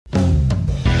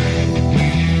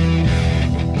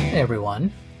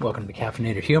everyone. Welcome to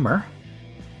Caffeinated Humor.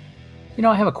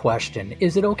 I have a question.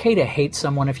 Is it okay to hate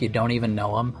someone if you don't even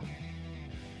know them?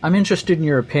 I'm interested in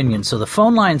your opinion, so the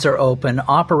phone lines are open,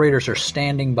 operators are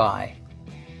standing by,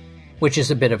 which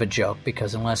is a bit of a joke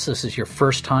because unless this is your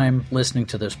first time listening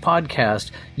to this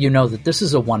podcast, you know that this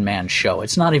is a one-man show.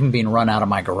 It's not even being run out of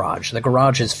my garage. The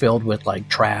garage is filled with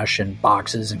trash and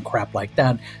boxes and crap like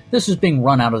that. This is being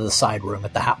run out of the side room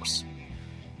at the house.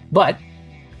 But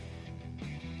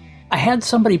I had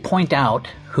somebody point out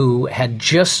who had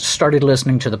just started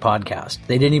listening to the podcast.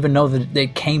 They didn't even know that they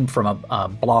came from a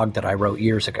blog that I wrote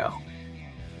years ago.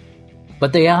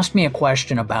 But they asked me a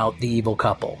question about The Evil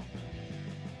Couple.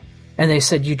 And they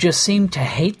said, you just seem to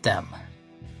hate them.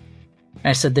 And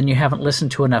I said, then you haven't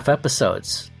listened to enough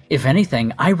episodes. If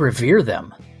anything, I revere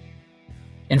them.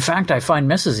 In fact, I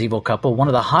find Mrs. Evil Couple one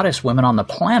of the hottest women on the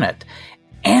planet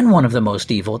and one of the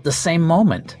most evil at the same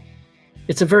moment.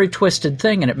 It's a very twisted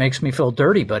thing and it makes me feel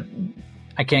dirty, but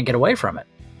I can't get away from it.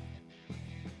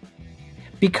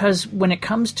 Because when it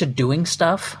comes to doing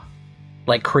stuff,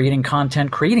 like creating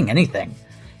content, creating anything,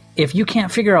 if you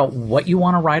can't figure out what you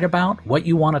want to write about, what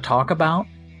you want to talk about,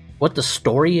 what the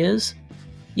story is,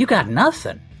 you got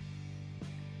nothing.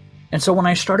 And so when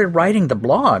I started writing the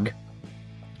blog,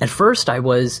 at first I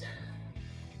was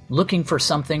looking for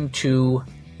something to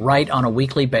write on a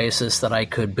weekly basis that I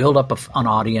could build up an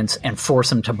audience and force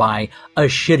them to buy a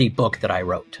shitty book that I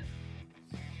wrote.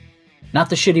 Not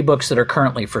the shitty books that are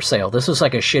currently for sale. This was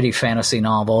like a shitty fantasy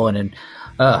novel and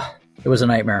it was a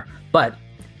nightmare. But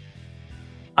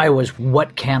I was,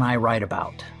 what can I write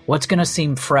about? What's going to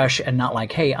seem fresh and not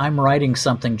like, hey, I'm writing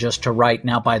something just to write,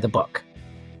 now buy the book.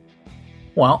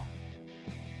 Well,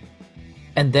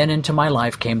 and then into my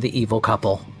life came The Evil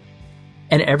Couple.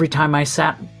 And every time I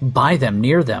sat by them,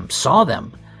 near them, saw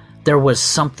them, there was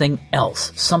something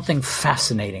else, something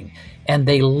fascinating. And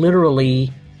they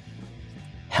literally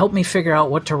helped me figure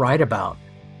out what to write about.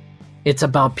 It's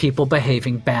about people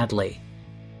behaving badly,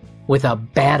 with a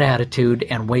bad attitude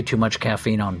and way too much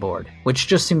caffeine on board, which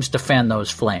just seems to fan those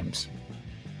flames.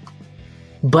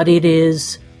 But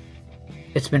it's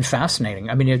been fascinating.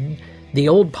 I mean, the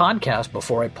old podcast,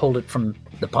 before I pulled it from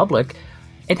the public,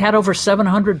 it had over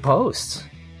 700 posts.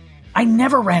 I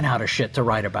never ran out of shit to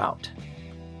write about.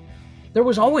 There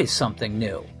was always something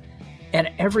new. And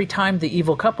every time The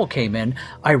Evil Couple came in,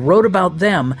 I wrote about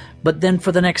them, but then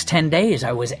for the next 10 days,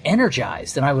 I was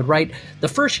energized. And I would write, the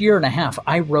first year and a half,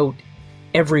 I wrote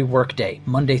every workday,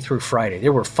 Monday through Friday.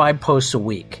 There were 5 posts a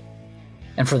week.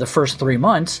 And for the first 3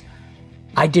 months,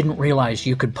 I didn't realize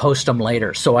you could post them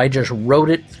later. So I just wrote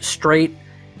it straight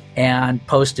and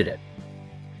posted it.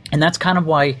 And that's kind of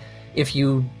why, if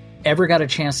you ever got a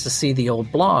chance to see the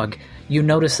old blog, you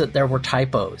notice that there were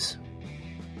typos.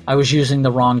 I was using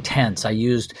the wrong tense. I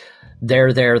used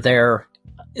there,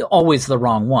 always the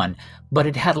wrong one. But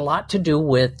it had a lot to do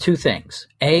with 2 things.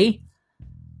 A,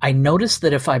 I noticed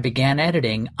that if I began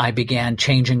editing, I began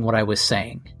changing what I was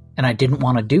saying. And I didn't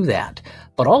want to do that.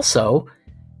 But also,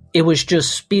 it was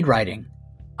just speed writing.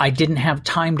 I didn't have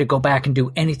time to go back and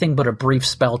do anything but a brief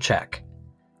spell check,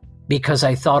 because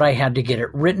I thought I had to get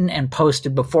it written and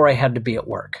posted before I had to be at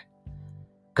work.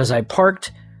 Because I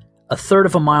parked a third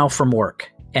of a mile from work,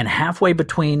 and halfway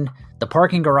between the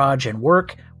parking garage and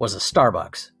work was a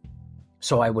Starbucks.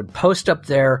 So I would post up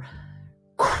there,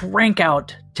 crank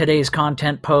out today's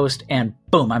content post, and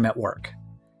boom, I'm at work.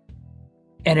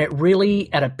 And it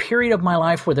really, at a period of my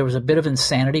life where there was a bit of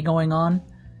insanity going on,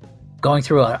 going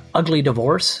through an ugly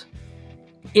divorce,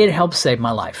 it helped save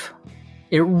my life.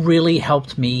 It really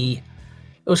helped me.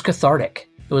 It was cathartic.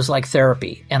 It was like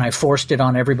therapy. And I forced it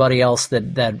on everybody else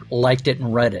that liked it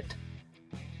and read it.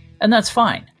 And that's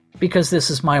fine, because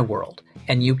this is my world,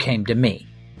 and you came to me.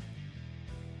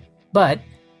 But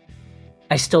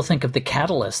I still think of the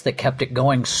catalyst that kept it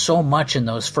going so much in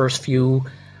those first few,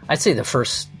 I'd say the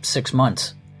first 6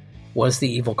 months, was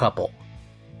The Evil Couple.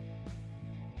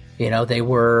 They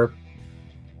were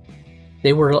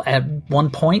at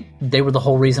one point, they were the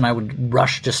whole reason I would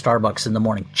rush to Starbucks in the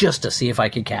morning just to see if I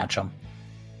could catch them.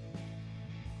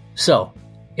 So,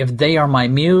 if they are my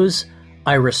muse,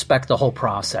 I respect the whole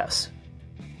process.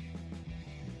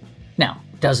 Now,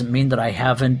 doesn't mean that I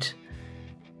haven't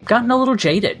gotten a little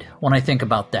jaded when I think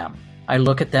about them. I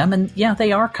look at them and yeah,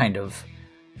 they are kind of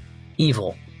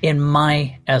evil in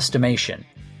my estimation.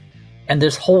 And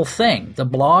this whole thing, the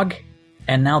blog,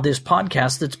 and now this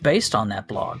podcast that's based on that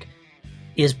blog,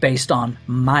 is based on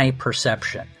my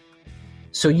perception.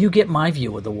 So you get my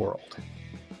view of the world.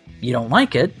 You don't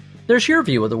like it, there's your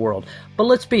view of the world. But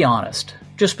let's be honest,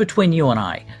 just between you and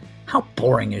I, how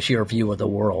boring is your view of the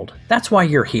world? That's why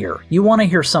you're here. You want to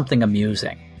hear something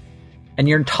amusing. and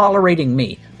you're tolerating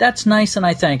me. That's nice, and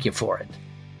I thank you for it.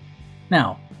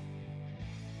 Now,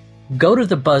 go to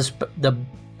the BuzzFeed.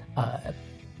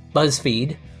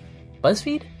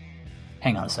 BuzzFeed?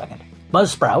 Hang on a second.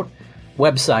 Buzzsprout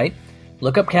website.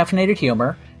 Look up Caffeinated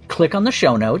Humor. Click on the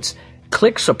show notes.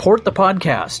 Click support the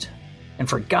podcast. And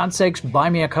for God's sakes, buy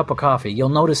me a cup of coffee. You'll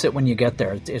notice it when you get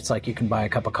there. It's like you can buy a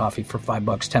cup of coffee for $5,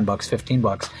 $10,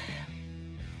 $15.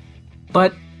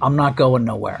 But I'm not going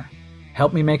nowhere.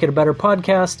 Help me make it a better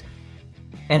podcast,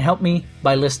 and help me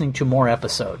by listening to more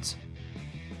episodes.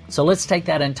 So let's take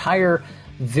that entire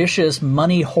vicious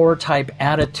money whore type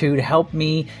attitude. Help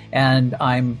me, and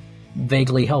I'm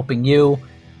vaguely helping you.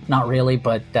 Not really,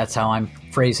 but that's how I'm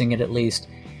phrasing it at least.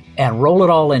 And roll it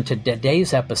all into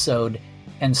today's episode.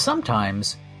 And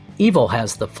sometimes evil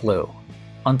has the flu.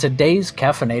 On today's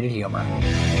Caffeinated Humor.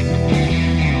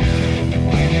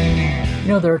 You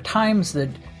know, there are times that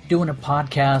doing a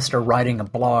podcast or writing a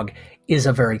blog is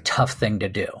a very tough thing to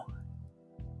do.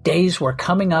 Days where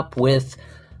coming up with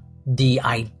the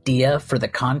idea for the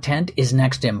content is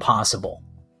next to impossible.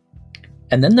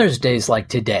 And then there's days like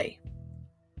today.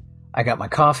 I got my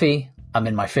coffee. I'm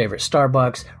in my favorite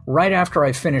Starbucks. Right after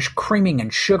I finish creaming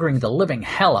and sugaring the living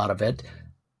hell out of it,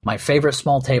 my favorite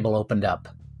small table opened up.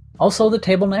 Also the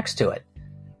table next to it.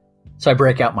 So I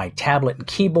break out my tablet and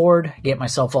keyboard, get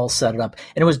myself all set up.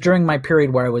 And it was during my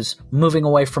period where I was moving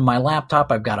away from my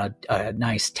laptop. I've got a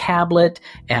nice tablet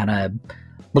and a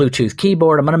Bluetooth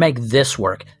keyboard. I'm going to make this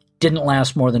work. Didn't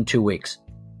last more than 2 weeks.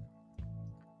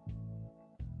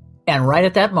 And right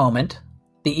at that moment,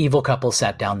 the evil couple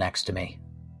sat down next to me.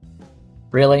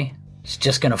 Really? It's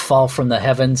just going to fall from the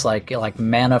heavens like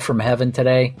manna from heaven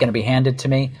today? Going to be handed to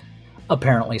me?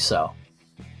 Apparently so.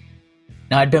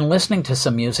 Now, I'd been listening to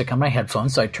some music on my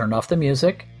headphones, so I turned off the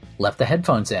music, left the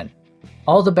headphones in.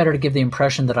 All the better to give the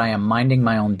impression that I am minding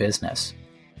my own business.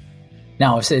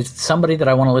 Now, if it's somebody that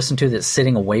I want to listen to that's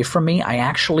sitting away from me, I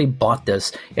actually bought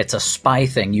this. It's a spy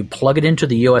thing. You plug it into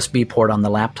the USB port on the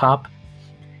laptop,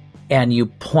 and you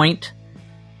point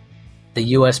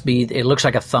the USB, it looks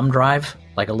like a thumb drive,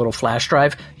 like a little flash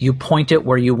drive. You point it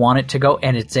where you want it to go,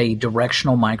 and it's a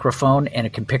directional microphone, and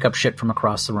it can pick up shit from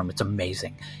across the room. It's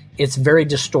amazing. It's very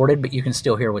distorted, but you can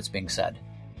still hear what's being said.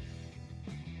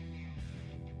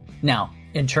 Now,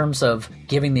 in terms of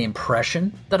giving the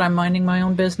impression that I'm minding my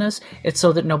own business, it's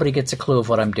so that nobody gets a clue of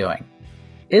what I'm doing.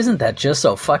 Isn't that just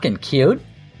so fucking cute?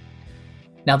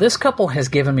 Now, this couple has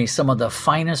given me some of the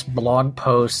finest blog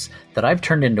posts that I've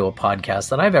turned into a podcast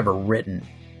that I've ever written.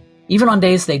 Even on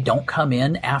days they don't come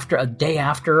in after a day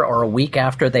after or a week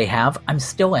after they have, I'm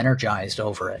still energized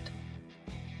over it.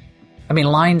 I mean,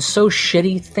 lines so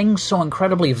shitty, things so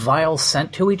incredibly vile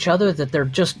sent to each other that they're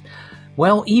just,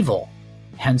 well, evil.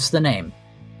 Hence the name.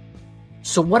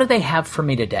 So what do they have for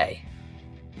me today?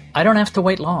 I don't have to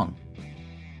wait long.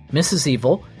 Mrs.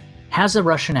 Evil has a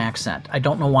Russian accent. I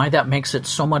don't know why that makes it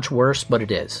so much worse, but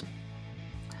it is.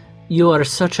 You are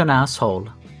such an asshole.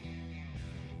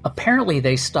 Apparently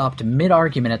they stopped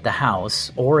mid-argument at the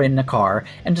house or in the car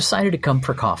and decided to come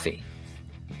for coffee.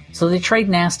 So they trade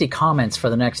nasty comments for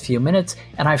the next few minutes,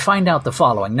 and I find out the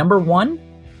following. Number one,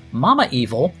 Mama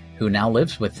Evil, who now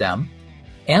lives with them,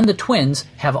 and the twins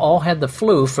have all had the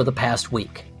flu for the past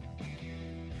week.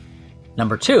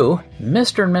 Number two,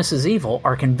 Mr. and Mrs. Evil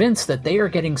are convinced that they are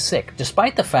getting sick,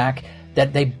 despite the fact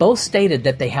that they both stated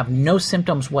that they have no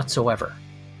symptoms whatsoever.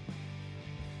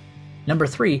 Number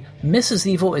three, Mrs.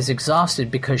 Evil is exhausted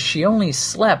because she only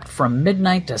slept from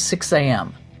midnight to 6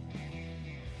 a.m.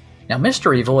 Now,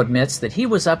 Mr. Evil admits that he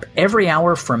was up every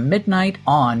hour from midnight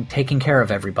on taking care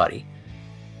of everybody.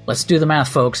 Let's do the math,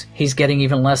 folks. He's getting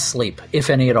even less sleep, if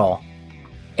any at all.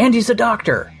 And he's a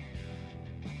doctor.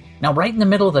 Now, right in the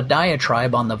middle of the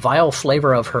diatribe on the vile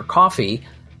flavor of her coffee,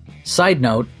 side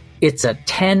note, it's a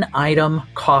 10-item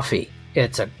coffee.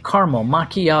 It's a caramel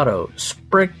macchiato,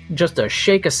 just a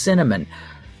shake of cinnamon,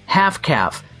 half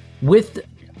calf, with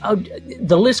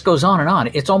the list goes on and on.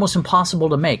 It's almost impossible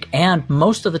to make, and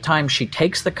most of the time she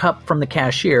takes the cup from the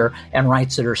cashier and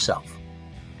writes it herself.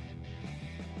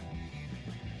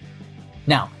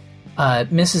 Now,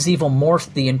 Mrs. Evil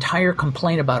morphed the entire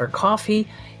complaint about her coffee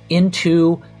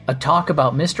into a talk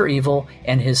about Mr. Evil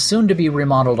and his soon-to-be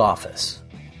remodeled office.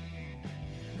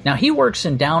 Now, he works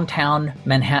in downtown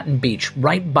Manhattan Beach,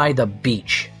 right by the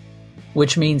beach,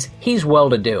 which means he's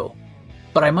well-to-do.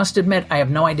 But I must admit, I have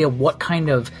no idea what kind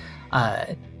of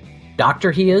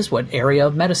doctor he is, what area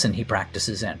of medicine he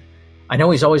practices in. I know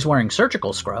he's always wearing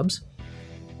surgical scrubs.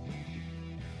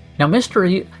 Now,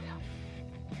 Mr.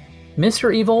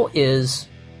 Evil is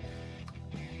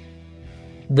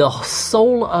the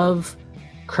soul of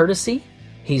courtesy.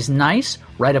 He's nice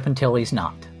right up until he's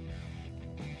not.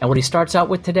 And what he starts out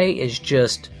with today is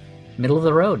just middle of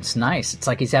the road. It's nice. It's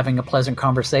like he's having a pleasant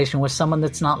conversation with someone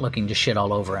that's not looking to shit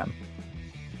all over him.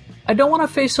 I don't want to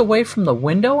face away from the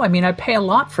window. I mean, I pay a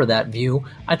lot for that view.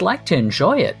 I'd like to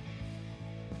enjoy it.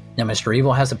 Now, Mr.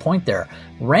 Evil has a point there.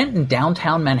 Rent in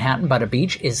downtown Manhattan by the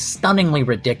beach is stunningly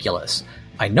ridiculous.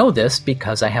 I know this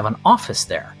because I have an office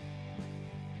there.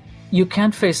 You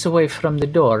can't face away from the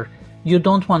door. You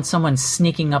don't want someone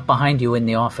sneaking up behind you in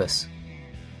the office.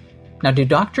 Now, do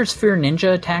doctors fear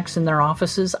ninja attacks in their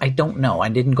offices? I don't know. I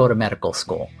didn't go to medical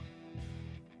school.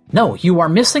 No, you are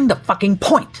missing the fucking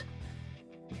point.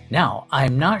 Now,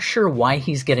 I'm not sure why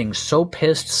he's getting so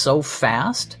pissed so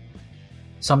fast,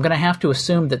 so I'm going to have to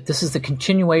assume that this is the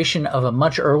continuation of a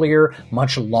much earlier,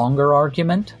 much longer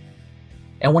argument.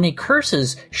 And when he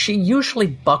curses, she usually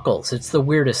buckles. It's the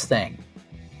weirdest thing.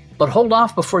 But hold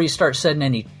off before you start shedding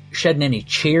any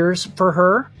cheers for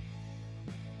her.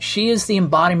 She is the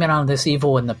embodiment of this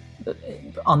evil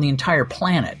on the entire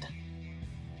planet.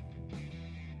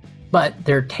 But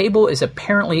their table is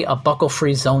apparently a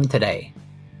buckle-free zone today.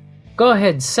 Go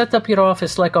ahead, set up your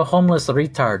office like a homeless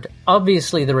retard.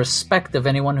 Obviously, the respect of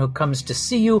anyone who comes to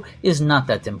see you is not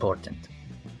that important.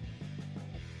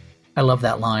 I love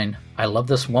that line. I love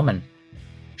this woman.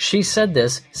 She said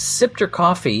this, sipped her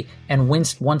coffee, and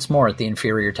winced once more at the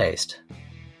inferior taste.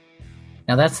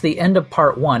 Now that's the end of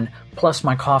part 1, plus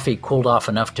my coffee cooled off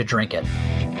enough to drink it.